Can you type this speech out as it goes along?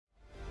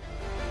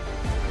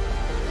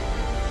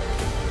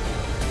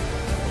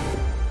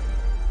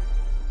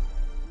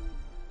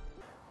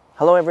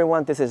Hello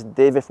everyone, this is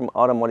David from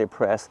Automotive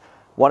Press.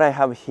 What I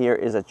have here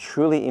is a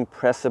truly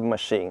impressive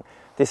machine.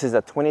 This is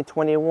a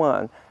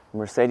 2021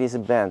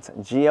 Mercedes-Benz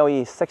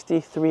Gle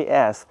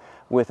 63S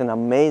with an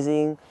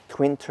amazing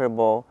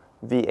twin-turbo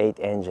V8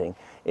 engine.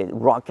 It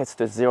rockets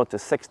to 0 to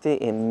 60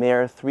 in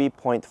mere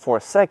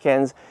 3.4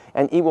 seconds,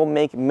 and it will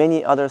make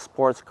many other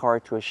sports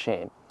cars to a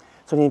shame.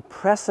 So an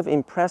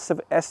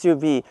impressive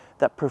SUV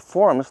that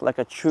performs like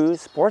a true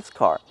sports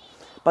car.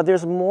 But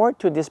there's more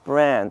to this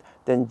brand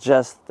than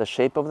just the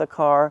shape of the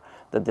car,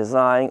 the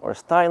design or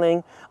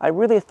styling. I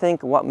really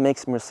think what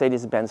makes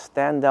Mercedes-Benz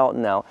stand out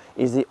now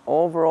is the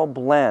overall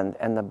blend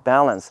and the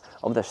balance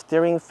of the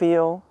steering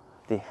feel,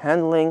 the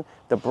handling,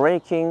 the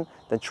braking,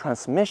 the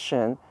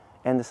transmission,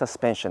 and the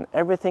suspension.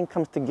 Everything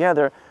comes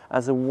together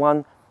as a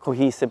one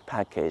cohesive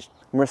package.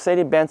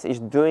 Mercedes-Benz is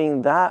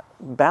doing that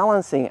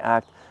balancing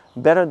act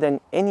better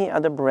than any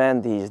other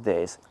brand these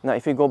days. Now,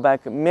 if you go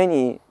back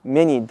many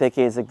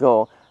decades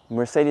ago,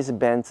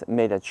 Mercedes-Benz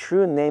made a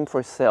true name for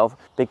itself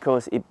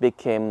because it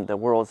became the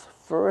world's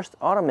first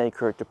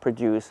automaker to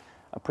produce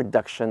a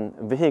production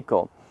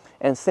vehicle.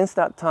 And since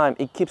that time,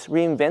 it keeps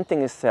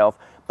reinventing itself,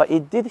 but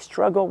it did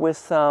struggle with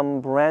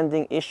some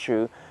branding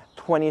issue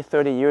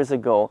 20-30 years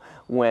ago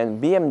when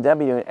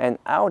BMW and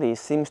Audi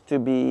seems to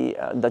be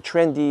the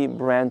trendy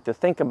brand to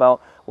think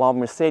about, while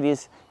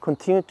Mercedes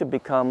continued to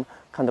become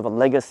kind of a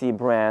legacy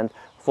brand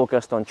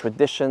focused on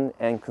tradition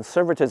and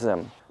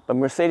conservatism. But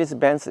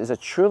Mercedes-Benz is a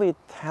truly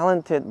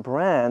talented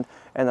brand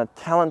and a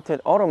talented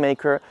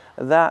automaker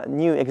that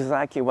knew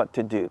exactly what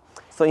to do.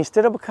 So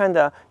instead of kind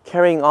of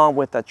carrying on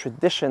with the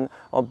tradition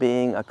of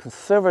being a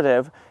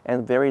conservative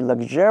and very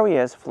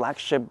luxurious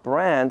flagship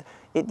brand,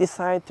 it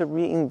decided to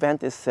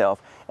reinvent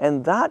itself.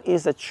 And that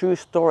is a true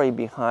story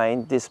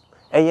behind this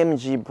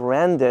AMG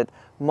branded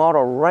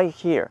model right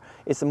here.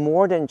 It's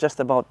more than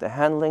just about the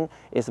handling,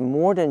 it's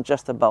more than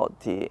just about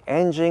the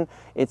engine,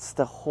 it's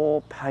the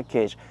whole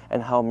package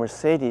and how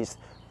Mercedes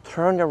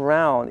turned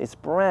around its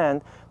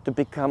brand to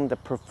become the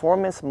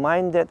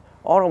performance-minded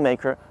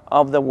automaker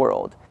of the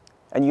world.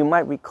 And you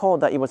might recall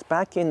that it was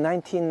back in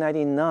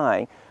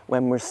 1999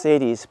 when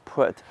Mercedes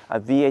put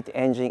a V8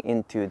 engine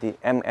into the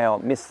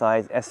ML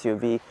midsize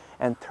SUV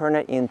and turned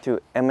it into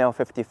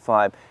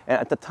ML55. And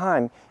at the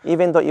time,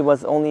 even though it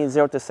was only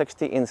 0 to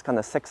 60 in kind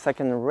of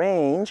 6-second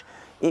range,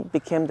 it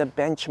became the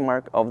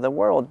benchmark of the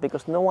world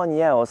because no one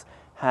else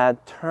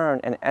had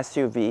turned an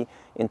SUV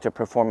into a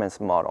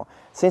performance model.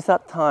 Since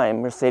that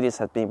time, Mercedes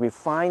has been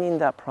refining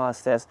that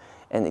process,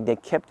 and they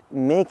kept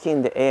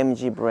making the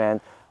AMG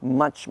brand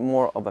much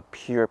more of a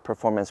pure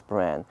performance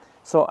brand.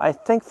 So I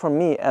think for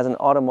me as an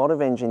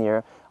automotive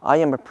engineer, I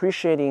am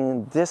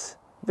appreciating this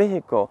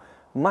vehicle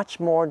much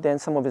more than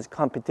some of its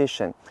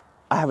competition.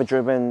 I have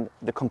driven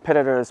the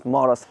competitors'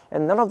 models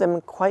and none of them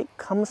quite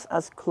comes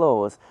as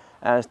close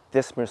as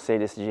this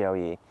Mercedes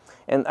GLE.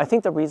 And I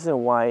think the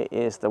reason why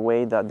is the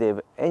way that they've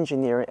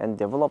engineered and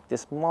developed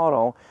this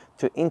model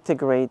to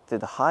integrate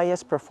the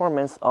highest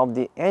performance of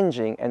the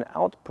engine and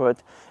output,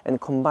 and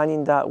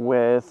combining that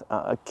with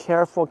a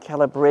careful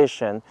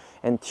calibration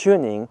and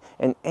tuning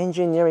and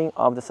engineering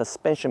of the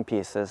suspension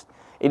pieces.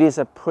 It is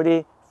a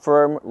pretty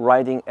firm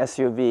riding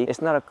SUV.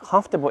 It's not a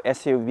comfortable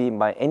SUV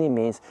by any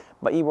means,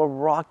 but it will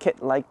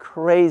rocket like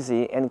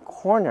crazy and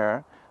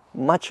corner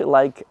much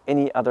like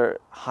any other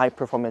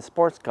high-performance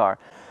sports car.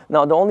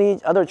 Now, the only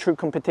other true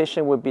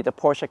competition would be the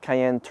Porsche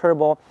Cayenne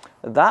Turbo.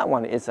 That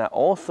one is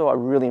also a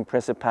really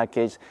impressive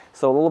package,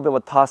 so a little bit of a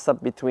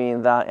toss-up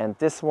between that and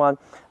this one.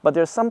 But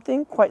there's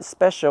something quite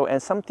special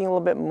and something a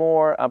little bit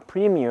more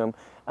premium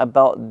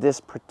about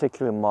this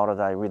particular model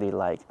that I really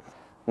like.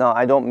 Now,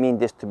 I don't mean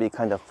this to be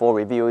kind of full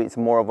review. It's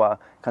more of a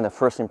kind of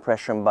first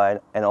impression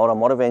by an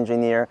automotive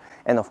engineer.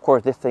 And of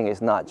course, this thing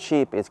is not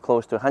cheap. It's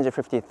close to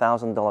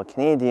 $150,000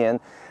 Canadian.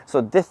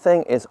 So this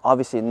thing is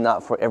obviously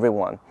not for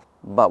everyone.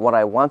 But what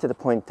I wanted to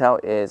point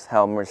out is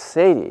how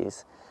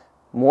Mercedes,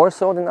 more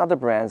so than other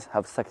brands,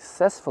 have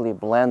successfully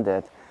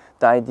blended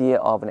the idea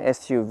of an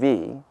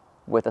SUV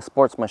with a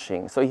sports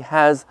machine. So it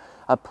has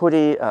a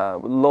pretty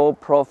low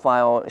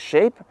profile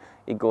shape.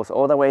 It goes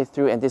all the way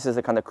through, and this is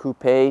a kind of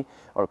coupe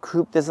or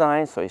coupe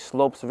design, so it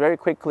slopes very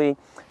quickly.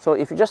 So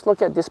if you just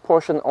look at this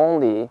portion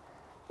only,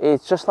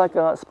 it's just like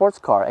a sports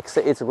car,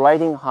 except it's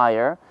riding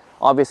higher.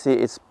 Obviously,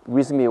 it's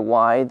reasonably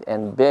wide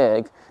and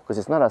big because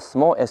it's not a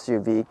small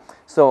SUV.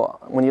 So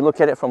when you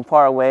look at it from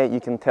far away, you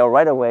can tell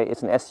right away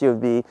it's an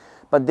SUV.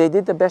 But they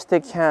did the best they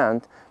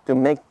can to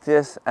make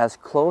this as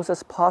close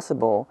as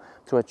possible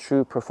to a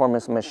true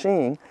performance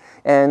machine.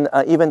 And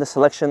even the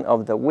selection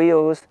of the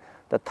wheels,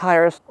 the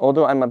tires,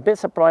 although I'm a bit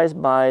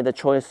surprised by the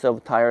choice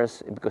of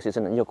tires because it's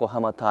in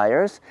Yokohama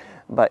tires,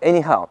 but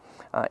anyhow,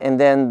 and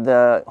then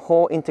the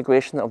whole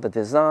integration of the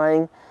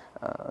design,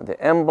 the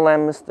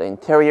emblems, the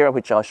interior,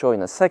 which I'll show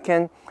in a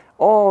second,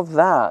 all of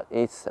that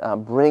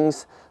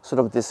brings sort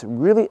of this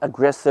really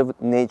aggressive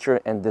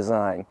nature and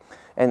design.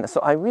 And so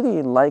I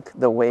really like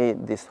the way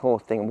this whole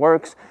thing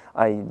works.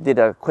 I did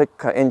a quick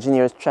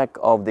engineer's check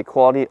of the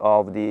quality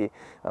of the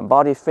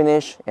body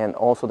finish and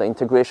also the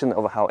integration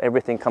of how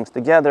everything comes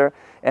together,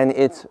 and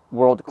it's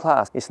world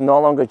class. It's no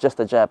longer just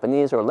the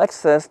Japanese or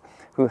Lexus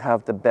who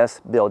have the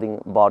best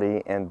building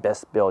body and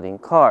best building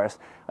cars.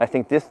 I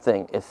think this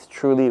thing is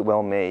truly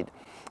well made.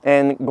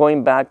 And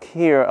going back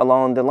here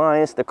along the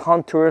lines, the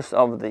contours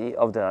of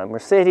the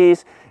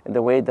Mercedes and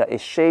the way that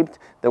it's shaped,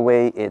 the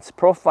way it's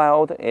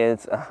profiled,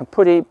 it's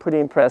pretty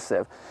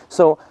impressive.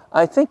 So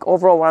I think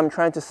overall what I'm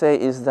trying to say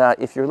is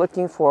that if you're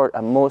looking for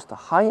a most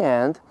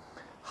high-end,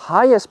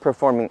 highest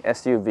performing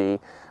SUV,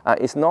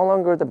 it's no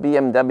longer the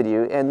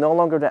BMW and no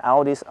longer the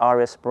Audi's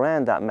RS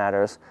brand that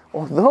matters,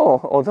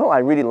 although I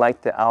really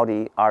like the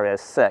Audi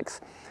RS6.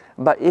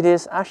 But it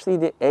is actually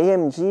the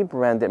AMG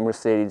branded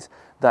Mercedes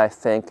that I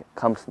think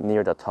comes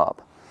near the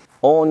top.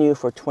 All new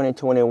for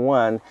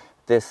 2021,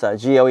 this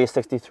Gle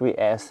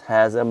 63S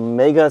has a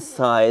mega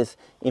size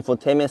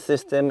infotainment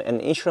system and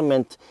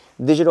instrument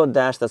digital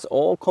dash that's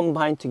all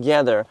combined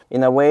together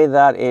in a way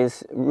that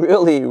is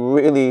really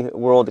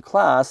world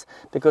class,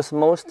 because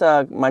most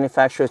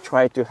manufacturers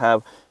try to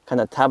have kind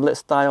of tablet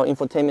style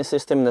infotainment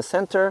system in the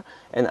center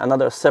and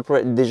another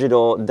separate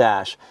digital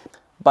dash.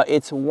 But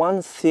it's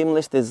one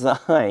seamless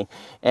design,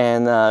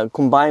 and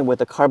combined with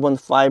the carbon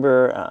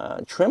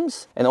fiber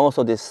trims and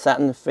also this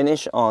satin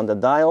finish on the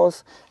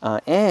dials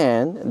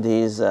and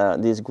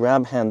these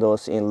grab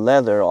handles in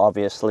leather,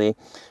 obviously,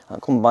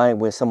 combined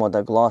with some of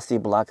the glossy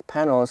black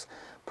panels,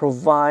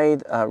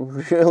 provide a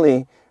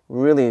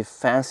really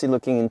fancy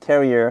looking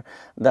interior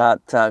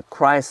that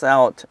cries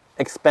out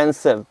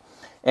expensive.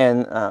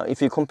 And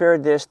if you compare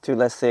this to,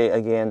 let's say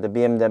again, the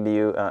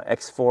BMW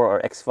X4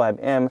 or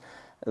X5M,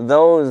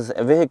 those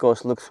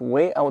vehicles looks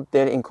way out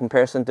there in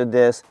comparison to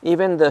this.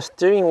 Even the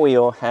steering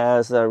wheel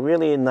has a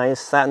really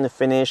nice satin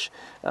finish,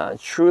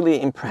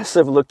 truly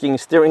impressive looking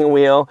steering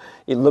wheel.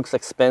 It looks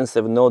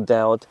expensive, no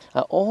doubt.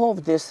 All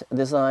of this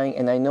design,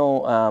 and I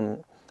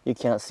know you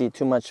can't see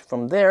too much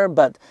from there,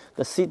 but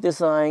the seat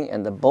design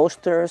and the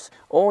bolsters,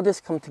 all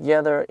this come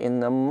together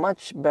in a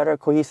much better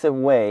cohesive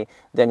way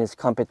than its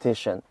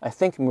competition. I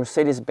think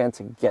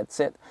Mercedes-Benz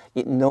gets it.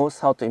 It knows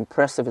how to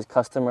impress its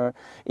customer.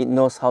 It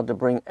knows how to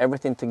bring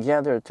everything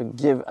together to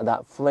give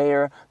that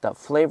flair, that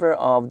flavor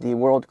of the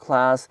world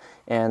class.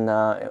 And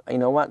you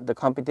know what? The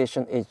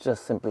competition is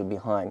just simply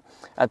behind.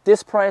 At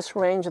this price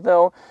range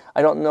though,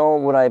 I don't know,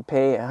 would I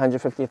pay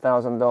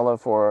 $150,000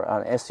 for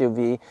an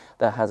SUV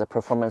that has a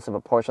performance of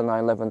a Porsche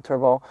 911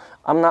 Turbo?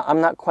 I'm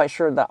not quite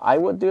sure that I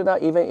would do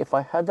that even if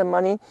I had the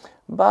money,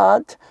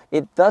 but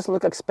it does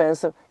look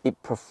expensive.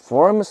 It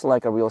performs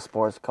like a real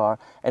sports car,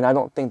 and I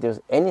don't think there's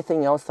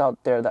anything else out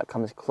there that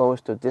comes close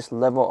to this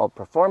level of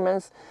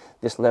performance,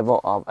 this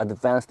level of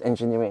advanced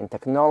engineering and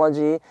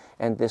technology,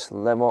 and this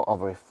level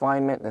of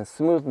refinement and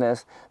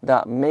smoothness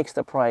that makes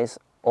the price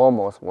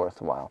almost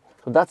worthwhile.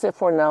 So that's it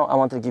for now. I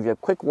want to give you a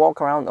quick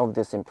walk around of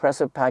this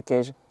impressive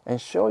package and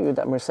show you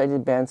that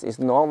Mercedes-Benz is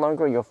no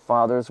longer your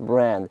father's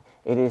brand.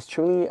 It is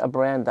truly a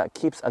brand that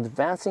keeps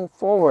advancing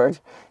forward,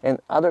 and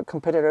other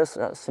competitors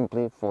are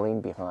simply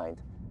falling behind.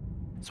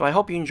 So I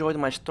hope you enjoyed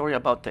my story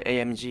about the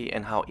AMG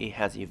and how it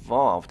has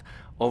evolved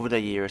over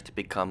the years to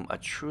become a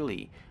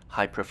truly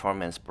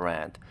high-performance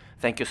brand.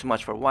 Thank you so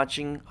much for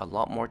watching. A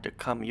lot more to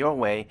come your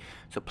way,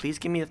 so please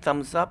give me a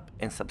thumbs up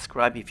and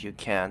subscribe if you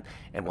can,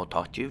 and we'll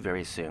talk to you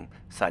very soon.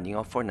 Signing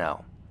off for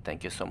now.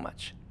 Thank you so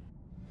much.